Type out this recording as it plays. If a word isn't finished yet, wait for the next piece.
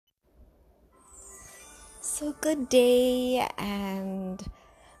So, good day and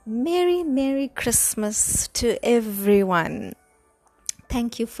Merry Christmas to everyone.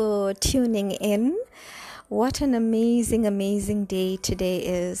 Thank you for tuning in. What an amazing day today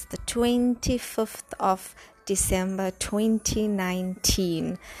is, the 25th of December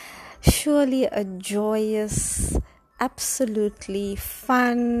 2019. Surely a joyous, absolutely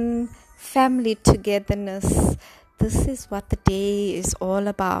fun family togetherness. This is what the day is all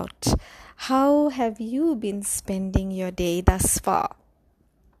about. How have you been spending your day thus far?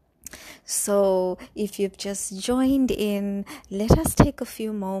 So, if you've just joined in, let us take a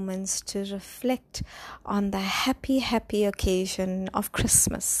few moments to reflect on the happy occasion of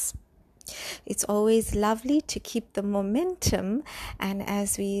Christmas. It's always lovely to keep the momentum, and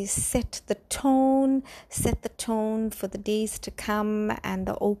as we set the tone for the days to come, and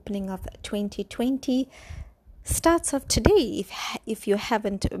the opening of 2020 starts off today if you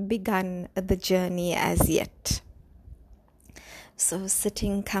haven't begun the journey as yet. So,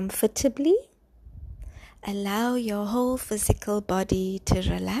 sitting comfortably, allow your whole physical body to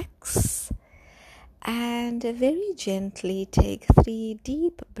relax, and very gently take 3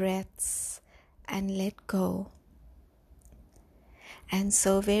 deep breaths and let go. And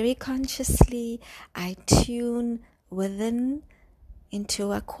so very consciously I tune within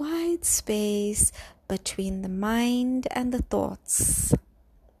into a quiet space between the mind and the thoughts.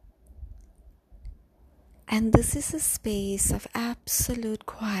 And this is a space of absolute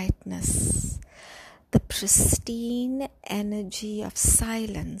quietness, the pristine energy of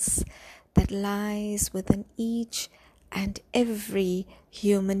silence that lies within each and every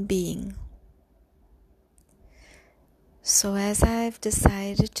human being. So as I've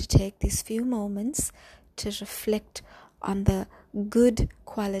decided to take these few moments to reflect on the good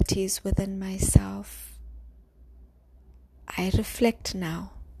qualities within myself, I reflect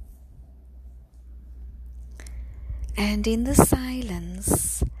now. And in the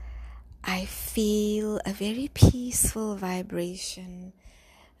silence, I feel a very peaceful vibration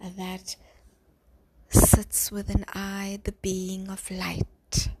that sits within I, the being of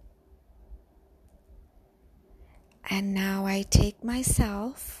light. And now I take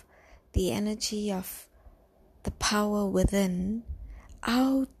myself, the energy of the power within,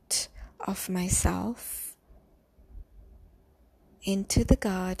 out of myself, into the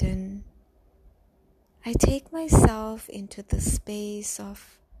garden. I take myself into the space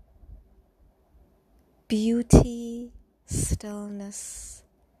of beauty, stillness,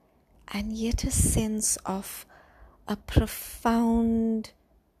 and yet a sense of a profound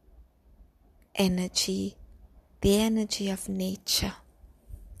energy, the energy of nature.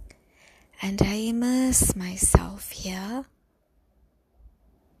 And I immerse myself here.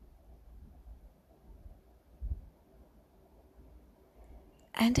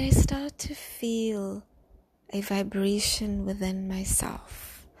 And I start to feel a vibration within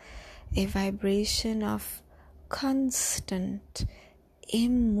myself, a vibration of constant,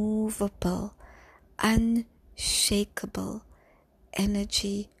 immovable, unshakable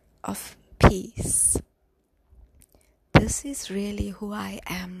energy of peace. This is really who I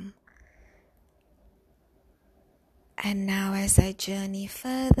am. And now as I journey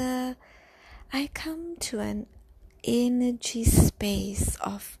further, I come to an energy space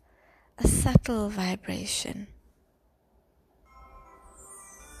of a subtle vibration,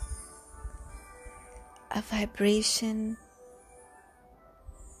 a vibration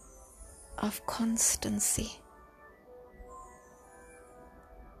of constancy.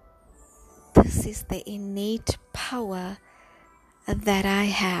 This is the innate power that I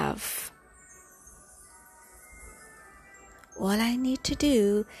have. All I need to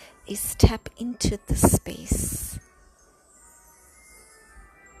do is tap into the space.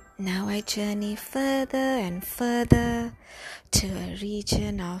 Now I journey further and further to a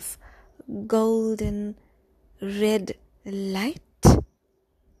region of golden red light,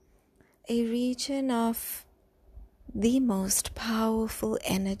 a region of the most powerful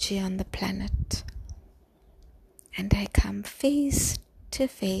energy on the planet. And I come face to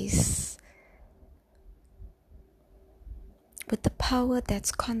face with the power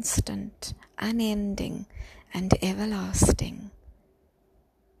that's constant, unending, and everlasting.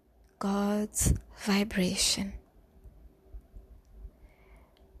 God's vibration.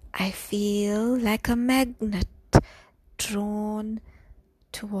 I feel like a magnet drawn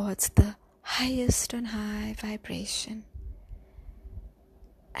towards the highest on high vibration.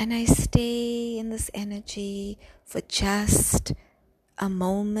 And I stay in this energy for just a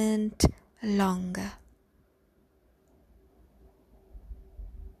moment longer.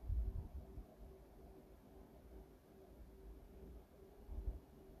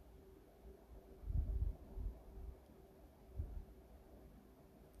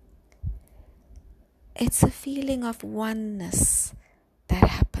 It's a feeling of oneness that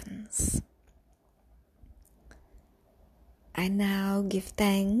happens. I now give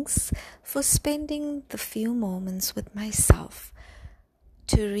thanks for spending the few moments with myself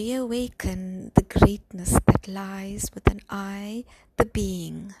to reawaken the greatness that lies within I, the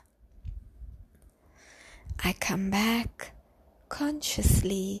being. I come back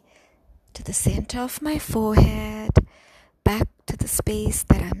consciously to the center of my forehead, back to the space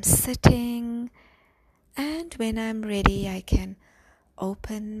that I'm sitting, and when I'm ready, I can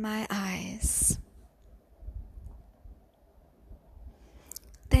open my eyes.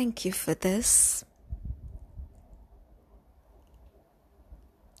 Thank you for this.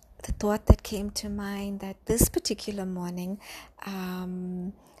 The thought that came to mind that this particular morning,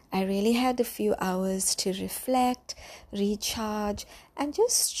 I really had a few hours to reflect, recharge, and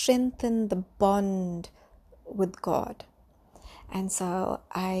just strengthen the bond with God. And so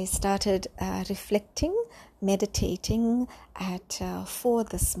I started reflecting, meditating at 4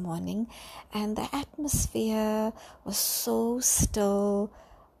 this morning, and the atmosphere was so still,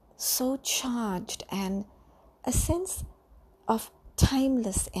 so charged, and a sense of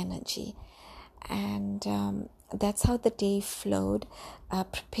timeless energy. And that's how the day flowed,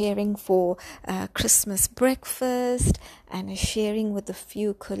 preparing for Christmas breakfast and sharing with a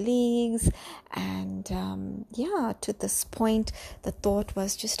few colleagues. And to this point, the thought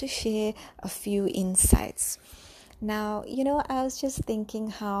was just to share a few insights. Now, I was just thinking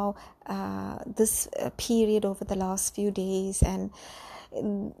how this period over the last few days and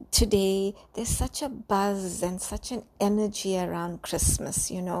today, there's such a buzz and such an energy around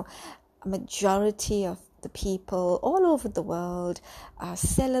Christmas. A majority of the people all over the world are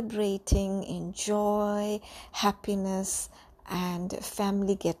celebrating in joy, happiness, and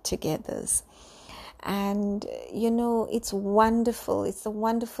family get-togethers. And it's wonderful. It's a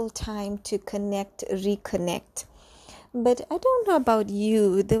wonderful time to connect, reconnect. But I don't know about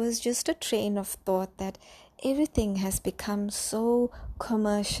you, there was just a train of thought that everything has become so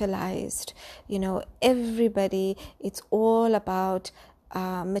commercialized. Everybody, it's all about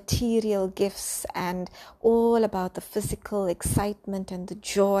material gifts and all about the physical excitement and the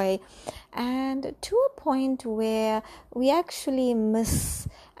joy, and to a point where we actually miss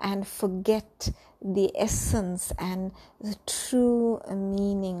and forget the essence and the true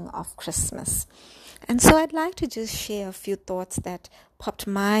meaning of Christmas. And so I'd like to just share a few thoughts that popped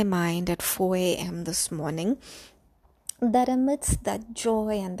my mind at 4 a.m. this morning, that amidst that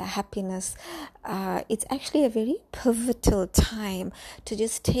joy and the happiness, it's actually a very pivotal time to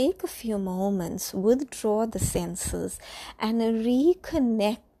just take a few moments, withdraw the senses, and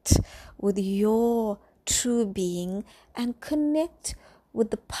reconnect with your true being and connect with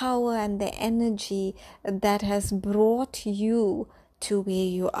the power and the energy that has brought you to where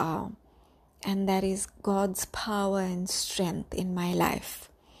you are. And that is God's power and strength in my life.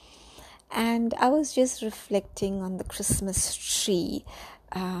 And I was just reflecting on the Christmas tree.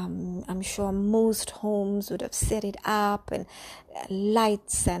 I'm sure most homes would have set it up, and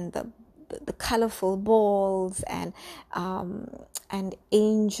lights and the colorful balls and an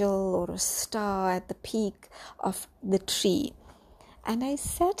angel or a star at the peak of the tree. And I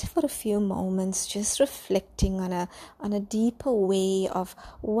sat for a few moments just reflecting on a deeper way of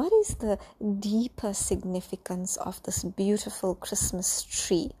what is the deeper significance of this beautiful Christmas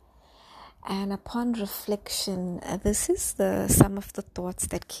tree. And upon reflection, this is some of the thoughts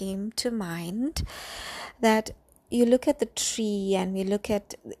that came to mind, that you look at the tree and you look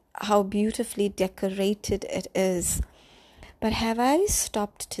at how beautifully decorated it is. But have I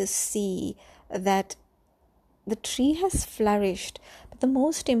stopped to see that the tree has flourished, but the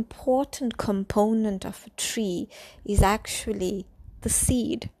most important component of a tree is actually the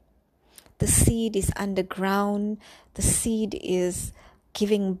seed. The seed is underground. The seed is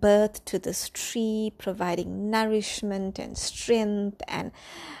giving birth to this tree, providing nourishment and strength, and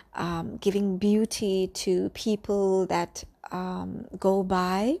giving beauty to people that go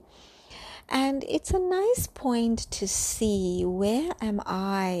by. And it's a nice point to see, where am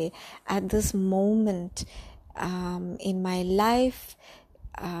I at this moment in my life,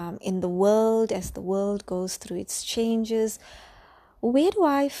 in the world, as the world goes through its changes. Where do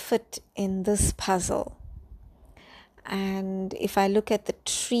I fit in this puzzle? And if I look at the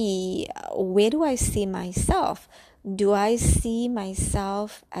tree, where do I see myself? Do I see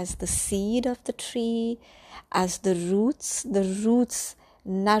myself as the seed of the tree, as the roots? The roots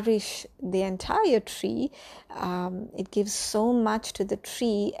nourish the entire tree. It gives so much to the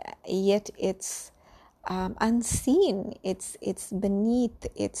tree, yet it's unseen. It's beneath,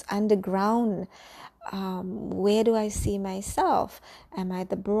 it's underground. Where do I see myself? Am I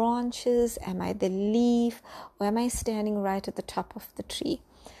the branches? Am I the leaf? Or am I standing right at the top of the tree?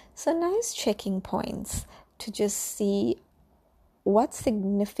 So nice checking points to just see what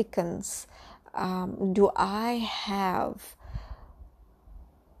significance do I have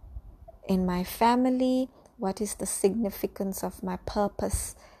in my family? What is the significance of my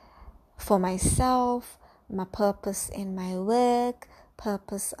purpose for myself, my purpose in my work,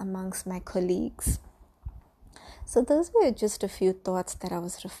 purpose amongst my colleagues? So those were just a few thoughts that I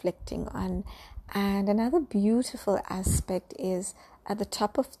was reflecting on. And another beautiful aspect is at the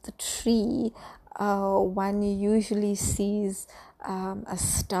top of the tree, one usually sees a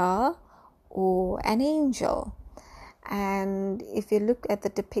star or an angel. And if you look at the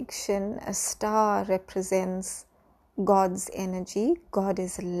depiction, a star represents God's energy. God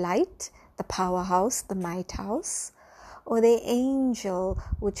is light, the powerhouse, the might house. Or the angel,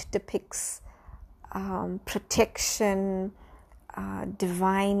 which depicts protection,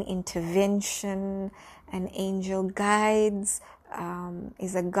 divine intervention. An angel guides,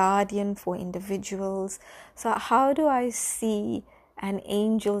 is a guardian for individuals. So how do I see an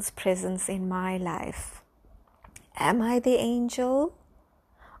angel's presence in my life? Am I the angel?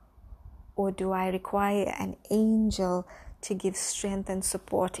 Or do I require an angel to give strength and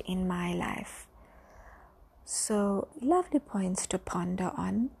support in my life? So lovely points to ponder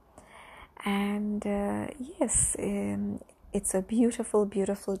on. And yes, it's a beautiful,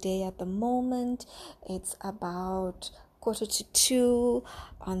 beautiful day at the moment. It's about 1:45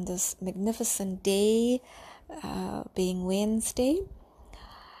 on this magnificent day, being Wednesday.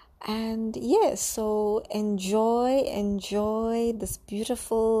 And yes, so enjoy this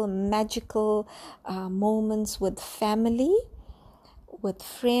beautiful, magical moments with family, with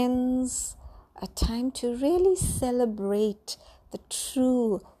friends, a time to really celebrate the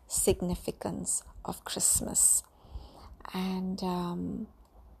true significance of Christmas. And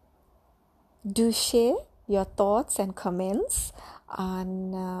do share your thoughts and comments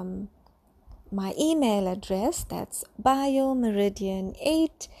on my email address. That's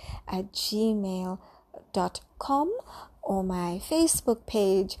biomeridian8@gmail.com, or my Facebook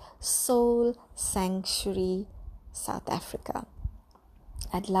page, Soul Sanctuary South Africa.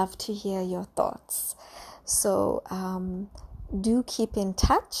 I'd love to hear your thoughts. So do keep in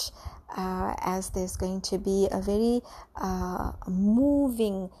touch, as there's going to be a very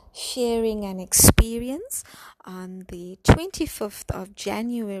moving sharing and experience on the 25th of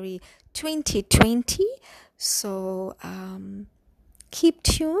January 2020. So keep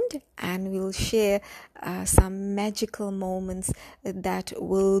tuned, and we'll share some magical moments that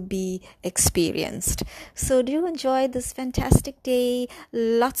will be experienced. So do enjoy this fantastic day.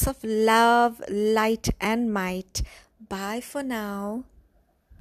 Lots of love, light, and might. Bye for now.